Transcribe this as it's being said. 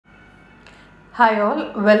Hi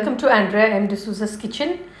all, welcome to Andrea M. D'Souza's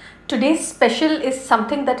kitchen. Today's special is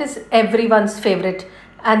something that is everyone's favorite,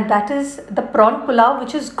 and that is the prawn pulao,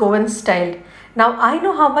 which is Goan style. Now I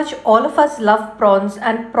know how much all of us love prawns,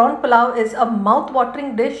 and prawn pulao is a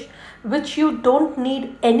mouth-watering dish which you don't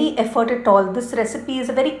need any effort at all. This recipe is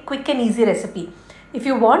a very quick and easy recipe. If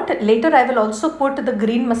you want, later I will also put the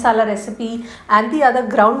green masala recipe and the other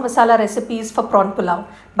ground masala recipes for prawn pulao.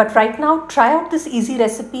 But right now, try out this easy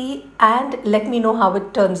recipe and let me know how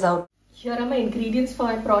it turns out. Here are my ingredients for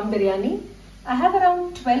my prawn biryani. I have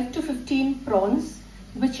around 12 to 15 prawns,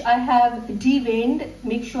 which I have deveined.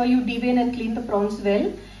 Make sure you devein and clean the prawns well.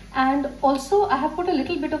 And also I have put a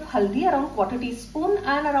little bit of haldi, around quarter teaspoon,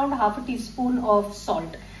 and around half a teaspoon of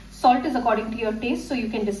salt. Salt is according to your taste, so you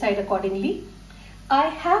can decide accordingly. I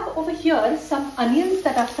have over here some onions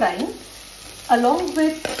that are frying along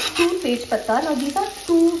with 2 tej patta. Now these are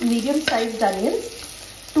 2 medium sized onions,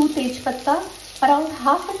 2 tej patta, around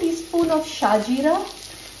half a teaspoon of shajira,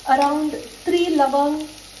 around 3 lavang,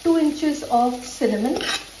 2 inches of cinnamon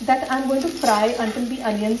that I'm going to fry until the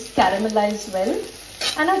onions caramelize well.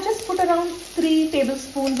 And I've just put around 3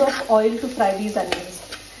 tablespoons of oil to fry these onions.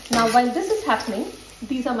 Now while this is happening,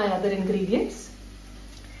 these are my other ingredients.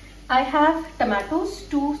 I have tomatoes,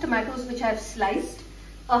 2 tomatoes which I have sliced,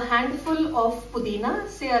 a handful of pudina,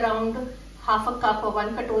 say around half a cup or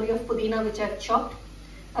 1 katori of pudina which I have chopped.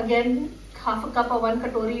 Again, half a cup or 1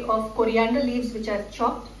 katori of coriander leaves which I have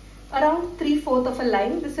chopped. Around 3/4 of a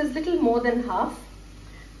lime, this is little more than half.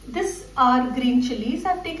 This are green chilies.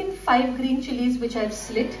 I have taken 5 green chilies which I have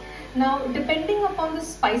slit. Now depending upon the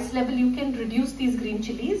spice level, you can reduce these green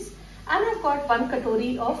chilies. And I've got 1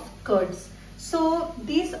 katori of curds. So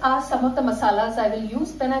these are some of the masalas I will use.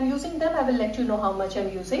 When I'm using them, I will let you know how much I'm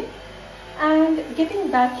using. And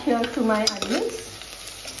getting back here to my onions.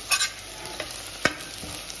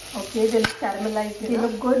 Okay, they look caramelized. They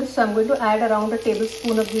look good. So I'm going to add around a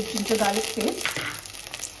tablespoon of this ginger garlic paste.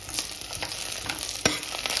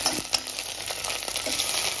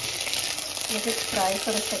 Let it fry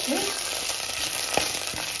for a second.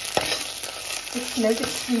 It smells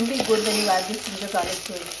extremely good when you add this ginger garlic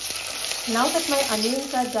to it. Now that my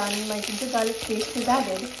onions are done, my ginger garlic paste is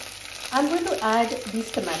added, I'm going to add these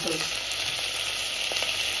tomatoes.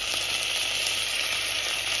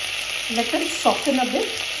 Let them soften a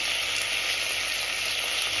bit.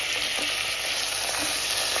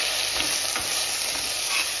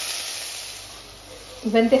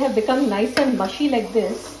 When they have become nice and mushy like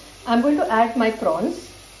this, I'm going to add my prawns.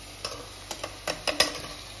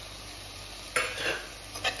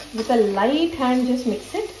 With a light hand, just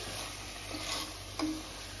mix it.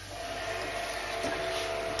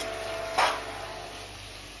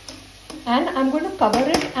 And I'm going to cover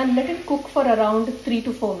it and let it cook for around 3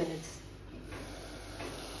 to 4 minutes.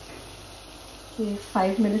 Okay,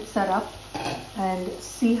 5 minutes are up, and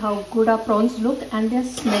see how good our prawns look, and they're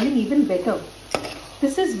smelling even better.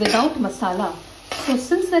 This is without masala. So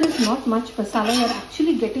since there is not much masala, you're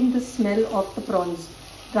actually getting the smell of the prawns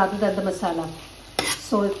rather than the masala.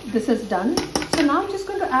 So this is done. So now I'm just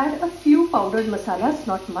going to add a few powdered masalas,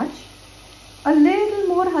 not much. A little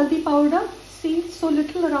more haldi powder. See, so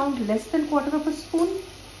little, around less than quarter of a spoon.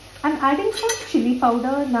 I'm adding some chili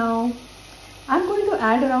powder now. I'm going to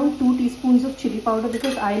add around 2 teaspoons of chili powder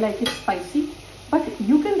because I like it spicy. But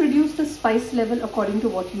you can reduce the spice level according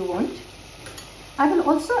to what you want. I will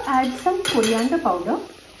also add some coriander powder.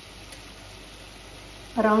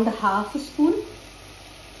 Around half a spoon.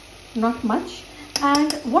 Not much.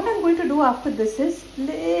 And what I'm going to do after this is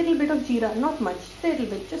little bit of jeera. Not much, little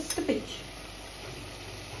bit, just a pinch.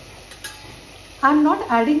 I'm not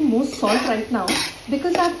adding more salt right now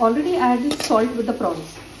because I've already added salt with the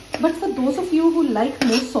prawns. But for those of you who like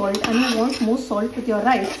more salt and you want more salt with your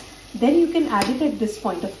rice, then you can add it at this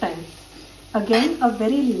point of time. Again, a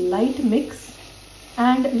very light mix,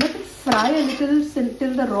 and let it fry a little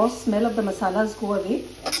till the raw smell of the masalas go away.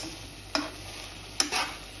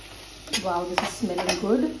 Wow, this is smelling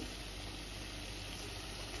good.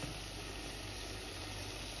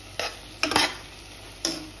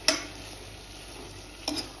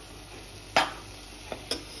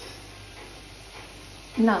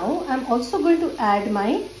 Now I'm also going to add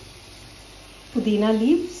my pudina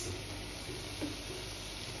leaves,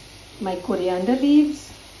 my coriander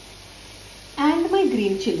leaves, and my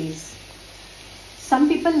green chilies. Some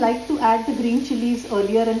people like to add the green chilies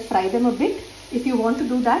earlier and fry them a bit. If you want to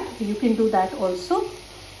do that, you can do that also.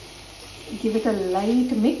 Give it a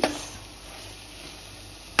light mix.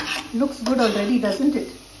 Looks good already, doesn't it?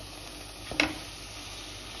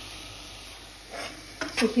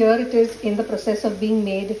 So here it is in the process of being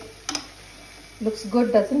made. Looks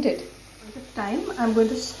good, doesn't it? This time I'm going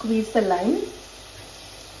to squeeze the lime.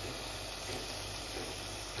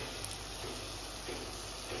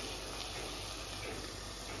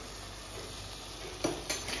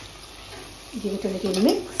 Give it a little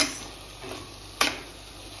mix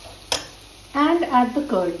and add the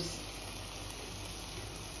curds.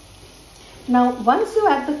 Now once you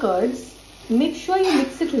add the curds, make sure you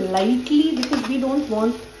mix it lightly because we don't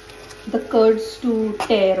want the curds to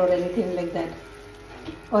tear or anything like that,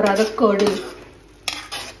 or rather curdle.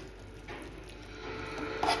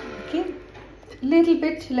 Okay, little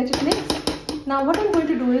bit, let it mix. Now what I'm going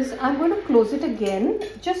to do is I'm going to close it again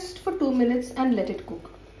just for 2 minutes and let it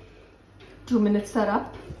cook. 2 minutes are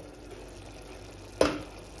up.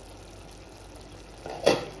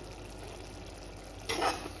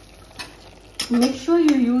 Make sure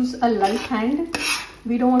you use a light hand.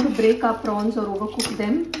 We don't want to break our prawns or overcook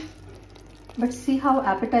them. But see how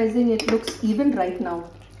appetizing it looks even right now.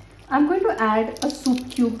 I'm going to add a soup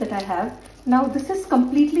cube that I have. Now this is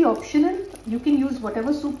completely optional. You can use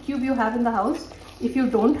whatever soup cube you have in the house. If you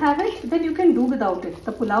don't have it, then you can do without it.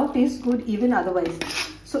 The pulao tastes good even otherwise.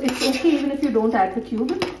 So it's okay even if you don't add the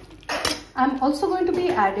cube. I'm also going to be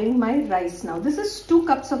adding my rice now. This is 2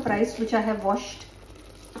 cups of rice which I have washed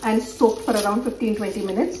and soaked for around 15-20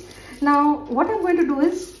 minutes. Now what I'm going to do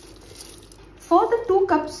is, for the 2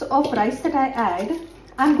 cups of rice that I add,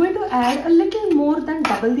 I'm going to add a little more than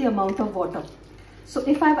double the amount of water. So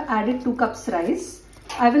if I've added 2 cups rice,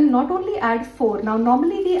 I will not only add 4. Now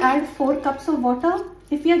normally we add 4 cups of water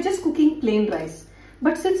if we are just cooking plain rice.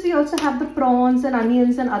 But since we also have the prawns and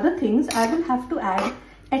onions and other things, I will have to add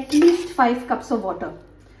at least 5 cups of water.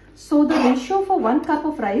 So the ratio for 1 cup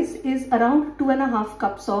of rice is around 2.5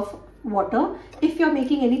 cups of water if you're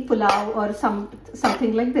making any pulao or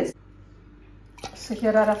something like this. So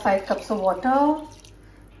here are our 5 cups of water.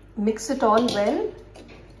 Mix it all well.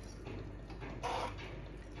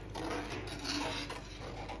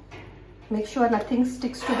 Make sure nothing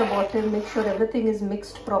sticks to the bottom. Make sure everything is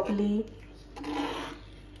mixed properly.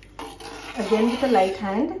 Again with a light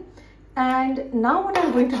hand. And now what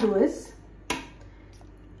I'm going to do is,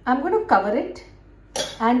 I'm going to cover it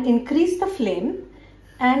and increase the flame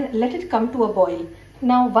and let it come to a boil.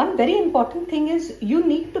 Now one very important thing is, you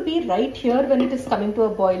need to be right here when it is coming to a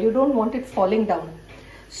boil. You don't want it falling down.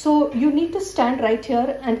 So you need to stand right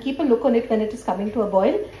here and keep a look on it when it is coming to a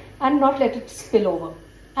boil and not let it spill over.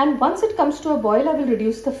 And once it comes to a boil, I will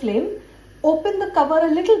reduce the flame, open the cover a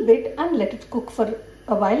little bit and let it cook for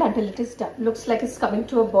a while until it is done. Looks like it's coming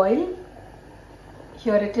to a boil.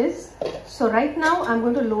 Here it is. So right now I'm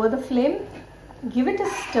going to lower the flame, give it a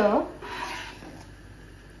stir,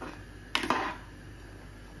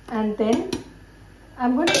 and then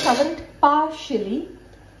I'm going to cover it partially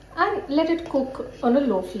and let it cook on a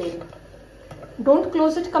low flame. Don't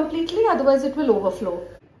close it completely, otherwise it will overflow.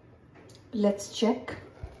 Let's check.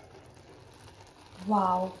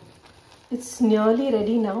 Wow, it's nearly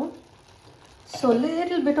ready now. So a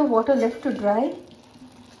little bit of water left to dry.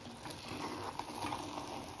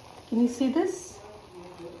 Can you see this?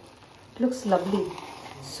 It looks lovely.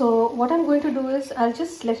 So what I'm going to do is, I'll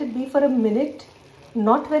just let it be for a minute,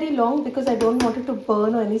 not very long because I don't want it to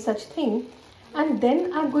burn or any such thing. And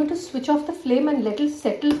then I'm going to switch off the flame and let it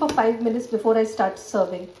settle for 5 minutes before I start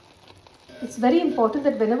serving. It's very important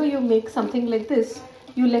that whenever you make something like this,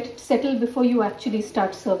 you let it settle before you actually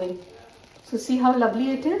start serving. So see how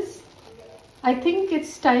lovely it is? I think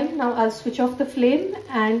it's time now. I'll switch off the flame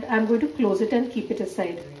and I'm going to close it and keep it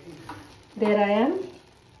aside. There I am.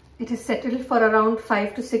 It is settled for around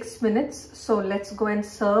 5 to 6 minutes. So let's go and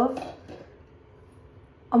serve.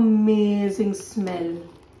 Amazing smell.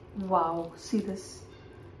 Wow, see this?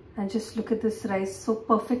 And just look at this rice, so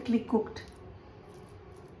perfectly cooked.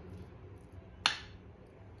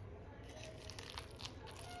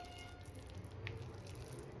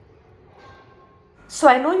 So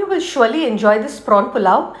I know you will surely enjoy this prawn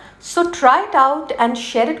pulao. So try it out and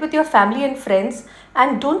share it with your family and friends.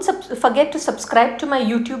 And don't forget to subscribe to my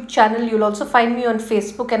YouTube channel. You'll also find me on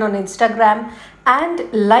Facebook and on Instagram.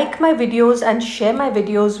 And like my videos and share my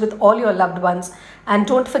videos with all your loved ones. And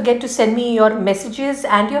don't forget to send me your messages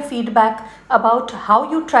and your feedback about how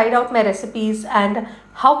you tried out my recipes and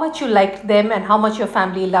how much you liked them and how much your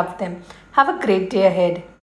family loved them. Have a great day ahead.